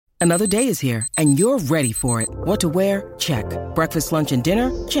Another day is here, and you're ready for it. What to wear? Check. Breakfast, lunch, and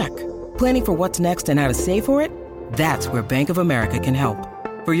dinner? Check. Planning for what's next and how to save for it? That's where Bank of America can help.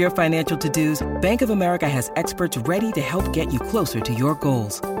 For your financial to-dos, Bank of America has experts ready to help get you closer to your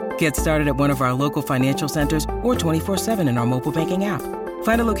goals. Get started at one of our local financial centers or 24/7 in our mobile banking app.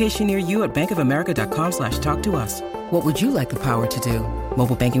 Find a location near you at bankofamerica.com/talktous. What would you like the power to do?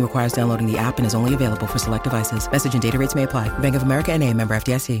 Mobile banking requires downloading the app and is only available for select devices. Message and data rates may apply. Bank of America N.A., member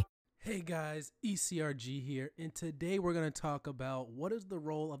FDIC. Hey guys, ECRG here, and today we're going to talk about what is the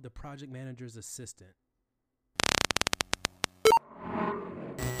role of the project manager's assistant.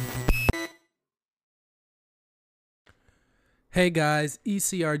 Hey guys,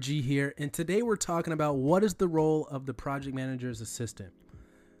 ECRG here, and today we're talking about what is the role of the project manager's assistant.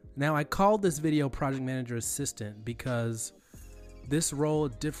 Now, I called this video Project Manager Assistant because this role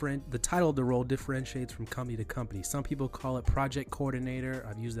the title of the role differentiates from company to company. Some people call it project coordinator.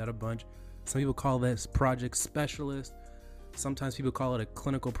 I've used that a bunch. Some people call this project specialist. Sometimes people call it a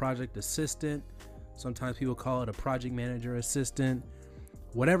clinical project assistant. Sometimes people call it a project manager assistant.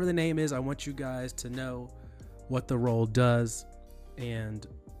 Whatever the name is, I want you guys to know what the role does, and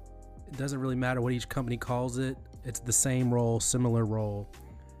it doesn't really matter what each company calls it. It's the same role, similar role,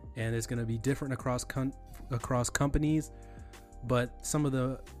 and it's going to be different across companies, but some of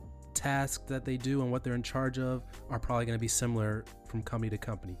the tasks that they do and what they're in charge of are probably going to be similar from company to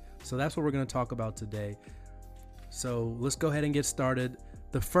company. So that's what we're going to talk about today. So let's go ahead and get started.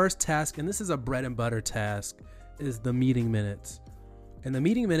 The first task, and this is a bread and butter task, is the meeting minutes. And the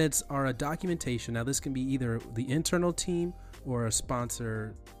meeting minutes are a documentation. Now, this can be either the internal team or a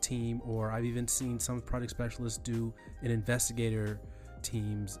sponsor team, or I've even seen some project specialists do an investigator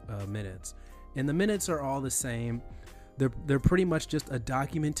team's minutes. And the minutes are all the same. They're pretty much just a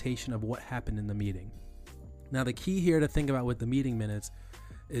documentation of what happened in the meeting. Now, the key here to think about with the meeting minutes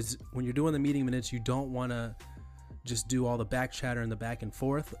is when you're doing the meeting minutes, you don't want to just do all the back chatter and the back and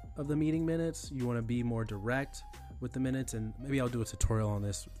forth of the meeting minutes. You want to be more direct with the minutes, and maybe I'll do a tutorial on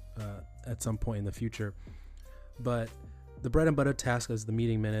this at some point in the future. But the bread and butter task is the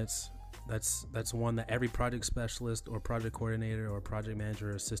meeting minutes. That's one that every project specialist or project coordinator or project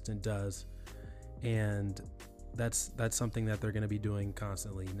manager or assistant does, and that's something that they're going to be doing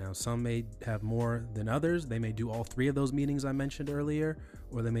constantly. Now, some may have more than others. They may do all three of those meetings I mentioned earlier,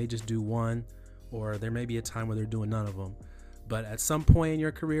 or they may just do one, or there may be a time where they're doing none of them. But at some point in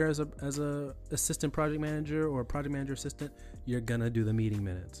your career as a assistant project manager or project manager assistant, you're gonna do the meeting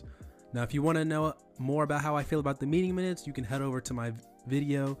minutes. Now, if you want to know more about how I feel about the meeting minutes, you can head over to my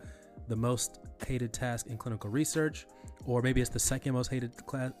video, The Most Hated Task in Clinical Research, or maybe it's the second most hated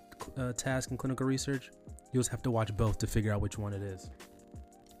task in clinical research. You'll just have to watch both to figure out which one it is.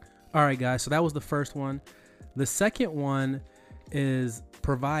 All right, guys, so that was the first one. The second one is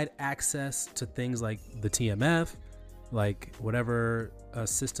provide access to things like the TMF, like whatever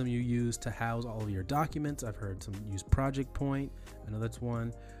system you use to house all of your documents. I've heard some use Project Point. I know that's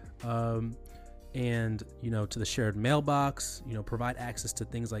one. And, to the shared mailbox, provide access to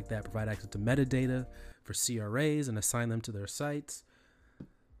things like that, provide access to metadata for CRAs and assign them to their sites.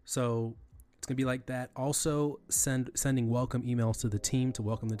 So it's going to be like that. Also, sending welcome emails to the team to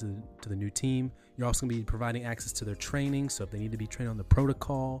welcome them to the new team. You're also going to be providing access to their training. So if they need to be trained on the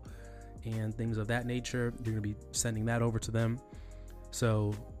protocol and things of that nature, you're going to be sending that over to them.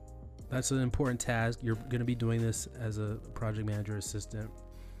 So that's an important task. You're going to be doing this as a project manager assistant.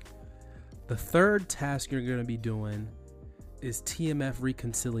 The third task you're going to be doing is TMF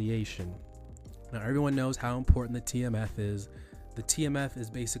reconciliation. Now, everyone knows how important the TMF is. The TMF is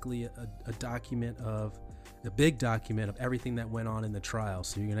basically a big document of everything that went on in the trial.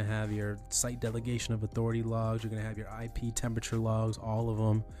 So you're going to have your site delegation of authority logs. You're going to have your IP temperature logs, all of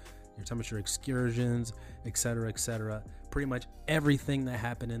them, your temperature excursions, et cetera. Pretty much everything that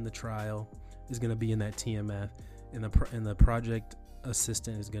happened in the trial is going to be in that TMF. And the project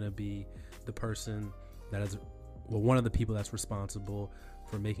assistant is going to be the person that is, one of the people that's responsible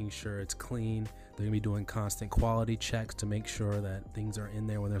for making sure it's clean. They're going to be doing constant quality checks to make sure that things are in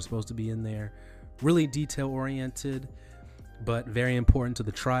there when they're supposed to be in there. Really detail oriented, but very important to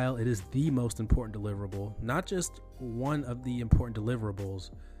the trial. It is the most important deliverable, not just one of the important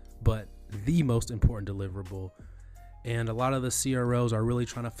deliverables, but the most important deliverable. And a lot of the CROs are really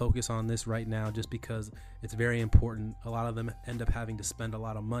trying to focus on this right now just because it's very important. A lot of them end up having to spend a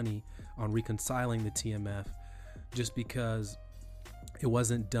lot of money on reconciling the TMF just because it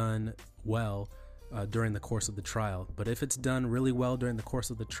wasn't done well during the course of the trial. But if it's done really well during the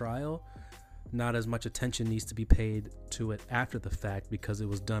course of the trial, not as much attention needs to be paid to it after the fact because it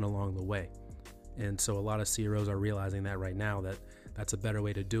was done along the way. And so a lot of CROs are realizing that right now, that that's a better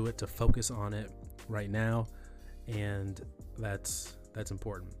way to do it, to focus on it right now. And that's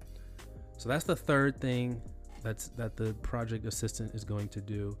important. So that's the third thing that the project assistant is going to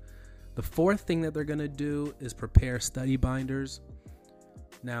do. The fourth thing that they're going to do is prepare study binders.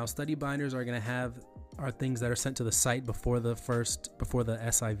 Now, study binders are things that are sent to the site before the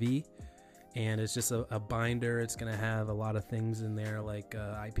SIV, and it's just a binder. It's going to have a lot of things in there like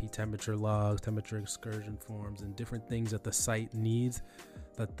IP temperature logs, temperature excursion forms, and different things that the site needs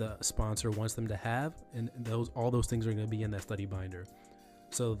that the sponsor wants them to have, and all those things are going to be in that study binder.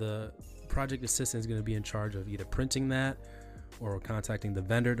 So the project assistant is going to be in charge of either printing that or contacting the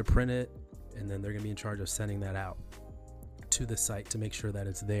vendor to print it, and then they're going to be in charge of sending that out to the site to make sure that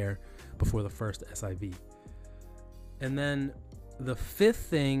it's there before the first SIV. And then the fifth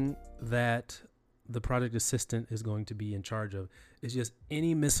thing that the project assistant is going to be in charge of is just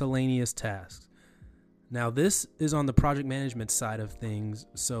any miscellaneous tasks. Now, this is on the project management side of things.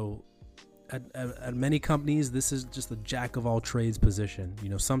 So at many companies, this is just a jack of all trades position.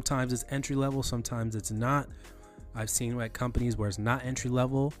 Sometimes it's entry level, sometimes it's not. I've seen at companies where it's not entry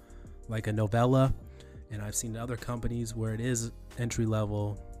level, like a Novella, and I've seen other companies where it is entry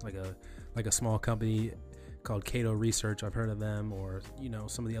level, like a small company called Cato Research. I've heard of them, or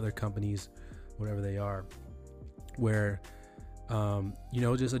some of the other companies, whatever they are, where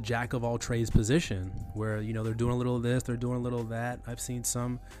just a jack of all trades position where they're doing a little of this, they're doing a little of that. I've seen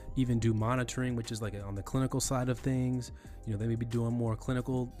some even do monitoring, which is like on the clinical side of things. They may be doing more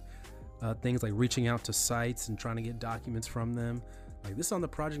clinical things like reaching out to sites and trying to get documents from them. Like this on the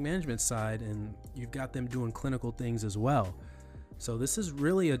project management side, and you've got them doing clinical things as well. So this is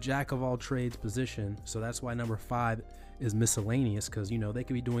really a jack of all trades position. So that's why number 5 is miscellaneous, because they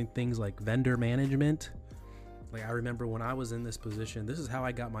could be doing things like vendor management. Like I remember when I was in this position, this is how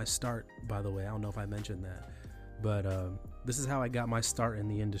I got my start, by the way. I don't know if I mentioned that, but this is how I got my start in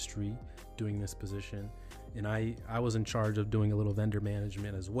the industry doing this position. And I was in charge of doing a little vendor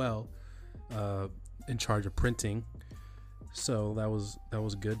management as well, in charge of printing. So that was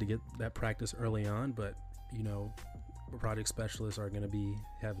good to get that practice early on. But project specialists are going to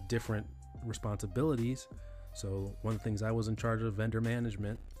have different responsibilities. So one of the things I was in charge of, vendor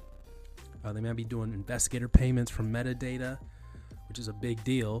management. They might be doing investigator payments from metadata, which is a big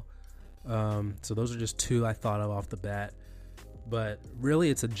deal. So those are just 2 I thought of off the bat. But really,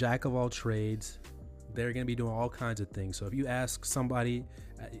 it's a jack of all trades. They're going to be doing all kinds of things. So if you ask somebody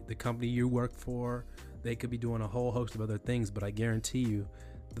at the company you work for, they could be doing a whole host of other things. But I guarantee you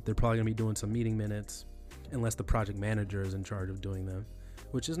that they're probably going to be doing some meeting minutes, unless the project manager is in charge of doing them,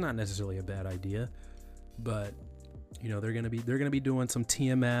 which is not necessarily a bad idea. But they're going to be doing some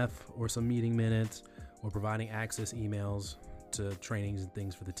TMF or some meeting minutes, or providing access emails to trainings and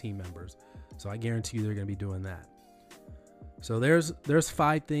things for the team members. So I guarantee you they're going to be doing that. So there's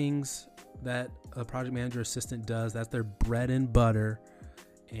 5 things that a project manager assistant does. That's their bread and butter,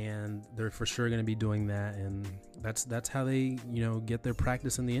 and they're for sure going to be doing that. And that's how they get their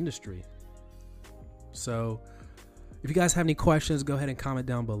practice in the industry. So if you guys have any questions, go ahead and comment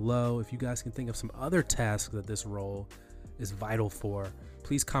down below. If you guys can think of some other tasks that this role is vital for,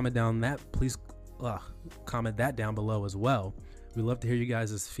 please comment that down below as well. We'd love to hear you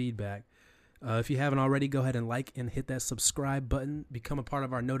guys' feedback. If you haven't already, go ahead and like and hit that subscribe button. Become a part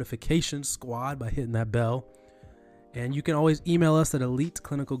of our notification squad by hitting that bell. And you can always email us at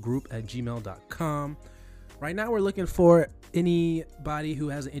eliteclinicalgroup@gmail.com. Right now, we're looking for anybody who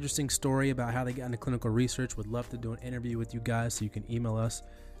has an interesting story about how they got into clinical research. Would love to do an interview with you guys, so you can email us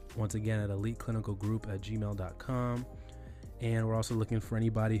once again at eliteclinicalgroup@gmail.com. And we're also looking for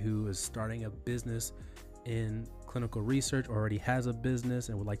anybody who is starting a business in clinical research, or already has a business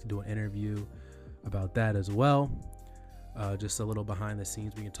and would like to do an interview about that as well. Just a little behind the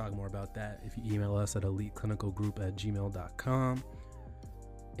scenes. We can talk more about that if you email us at eliteclinicalgroup@gmail.com.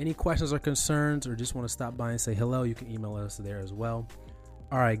 Any questions or concerns, or just want to stop by and say hello, you can email us there as well.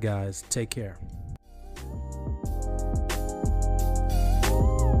 All right, guys, take care.